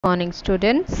Morning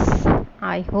students,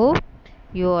 I hope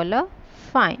you all are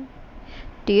fine.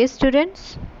 Dear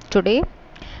students, today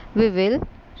we will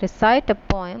recite a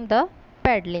poem, The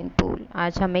Paddling Pool.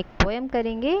 आज हम एक poem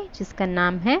करेंगे जिसका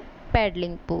नाम है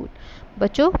पैडलिंग पूल.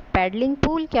 बच्चों, पैडलिंग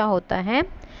पूल क्या होता है?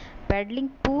 पैडलिंग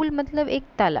पूल मतलब एक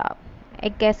तालाब,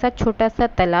 एक ऐसा छोटा सा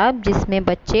तालाब जिसमें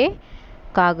बच्चे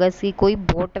कागज़ की कोई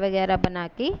बोट वगैरह बना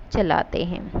के चलाते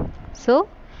हैं. So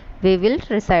we will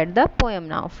recite the poem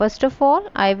now. First of all,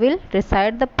 I will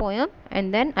recite the poem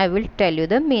and then I will tell you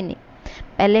the meaning.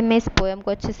 पहले मैं इस पोएम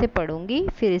को अच्छे से पढ़ूंगी,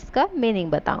 फिर इसका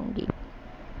मीनिंग बताऊंगी.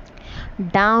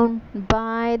 Down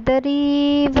by the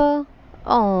river,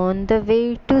 on the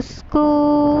way to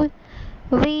school,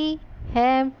 we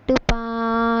have to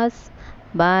pass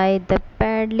by the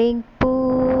paddling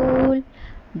pool.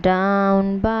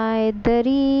 Down by the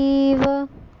river,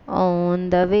 on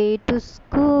the way to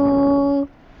school,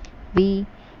 we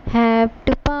have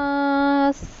to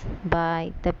pass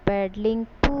by the paddling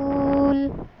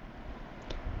pool.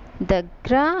 The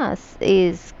grass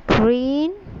is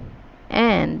green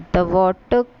and the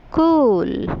water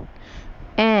cool,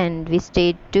 and we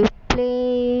stayed to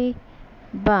play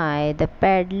by the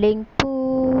paddling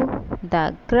pool.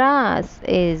 The grass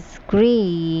is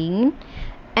green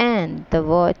and the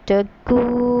water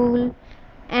cool,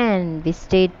 and we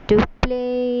stayed to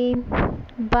play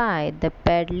by the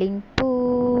paddling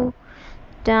pool.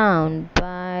 Down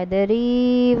by the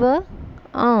river,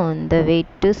 on the way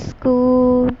to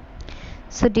school.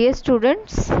 So dear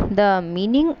students, the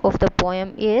meaning of the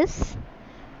poem is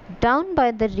down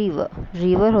by the river.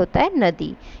 River होता है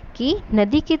नदी, कि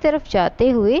नदी की तरफ जाते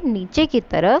हुए नीचे की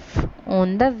तरफ.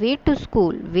 On the way to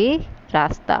school, वे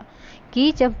रास्ता,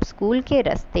 कि जब स्कूल के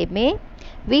रास्ते में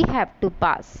वी हैव टू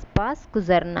पास, पास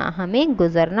गुजरना, हमें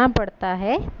गुजरना पड़ता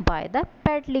है. बाय द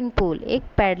पैडलिंग पूल, एक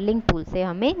पैडलिंग पूल से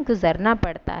हमें गुजरना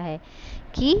पड़ता है,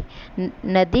 कि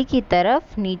नदी की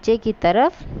तरफ, नीचे की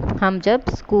तरफ हम जब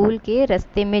स्कूल के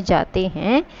रास्ते में जाते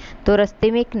हैं तो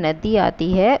रास्ते में एक नदी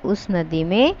आती है, उस नदी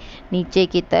में नीचे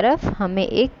की तरफ हमें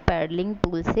एक पैडलिंग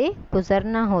पूल से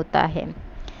गुजरना होता है.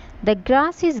 द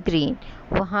ग्रास इज़ ग्रीन,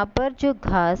 वहाँ पर जो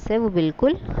घास है वो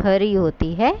बिल्कुल हरी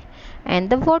होती है. एंड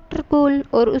द वाटर कूल,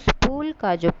 और उस पूल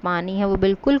का जो पानी है वो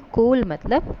बिल्कुल कूल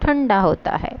मतलब ठंडा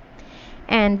होता है.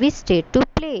 And we stay to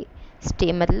play,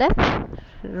 stay मतलब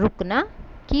रुकना,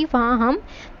 कि वहाँ हम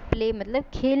प्ले मतलब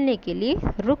खेलने के लिए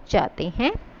रुक जाते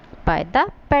हैं. बाय द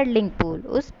पैडलिंग पूल,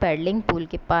 उस पैडलिंग पूल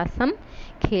के पास हम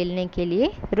खेलने के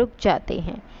लिए रुक जाते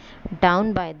हैं.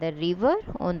 Down by the river,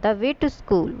 on the way to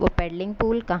school, वो पैडलिंग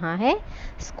पूल कहाँ है?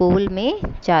 स्कूल में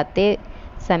जाते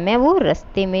समय वो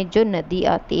रास्ते में जो नदी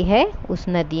आती है, उस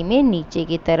नदी में नीचे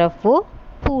की तरफ वो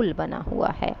पूल बना हुआ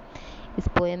है. इस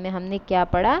पोएम में हमने क्या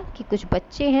पढ़ा कि कुछ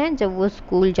बच्चे हैं, जब वो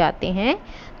स्कूल जाते हैं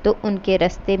तो उनके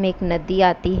रास्ते में एक नदी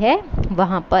आती है,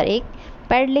 वहाँ पर एक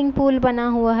पैडलिंग पूल बना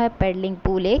हुआ है. पैडलिंग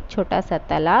पूल एक छोटा सा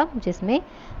तालाब जिसमें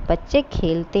बच्चे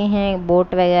खेलते हैं,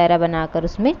 बोट वगैरह बनाकर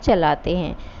उसमें चलाते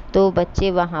हैं. तो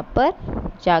बच्चे वहाँ पर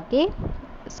जाके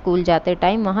स्कूल जाते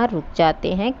टाइम वहाँ रुक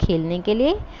जाते हैं खेलने के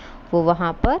लिए. वो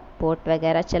वहाँ पर बोट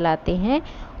वगैरह चलाते हैं,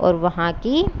 और वहाँ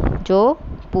की जो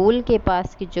पूल के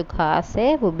पास की जो घास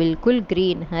है वो बिल्कुल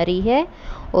ग्रीन हरी है,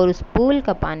 और उस पूल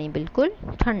का पानी बिल्कुल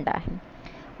ठंडा है.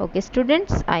 Okay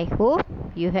students, I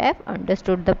hope you have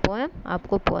understood the poem.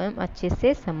 आपको पोएम अच्छे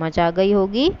से समझ आ गई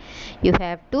होगी. You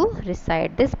have to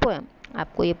recite this poem.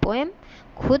 आपको ये पोएम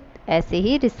खुद ऐसे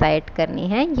ही रिसाइट करनी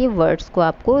है, ये वर्ड्स को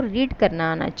आपको रीड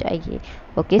करना आना चाहिए.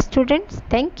 Okay students,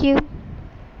 thank you.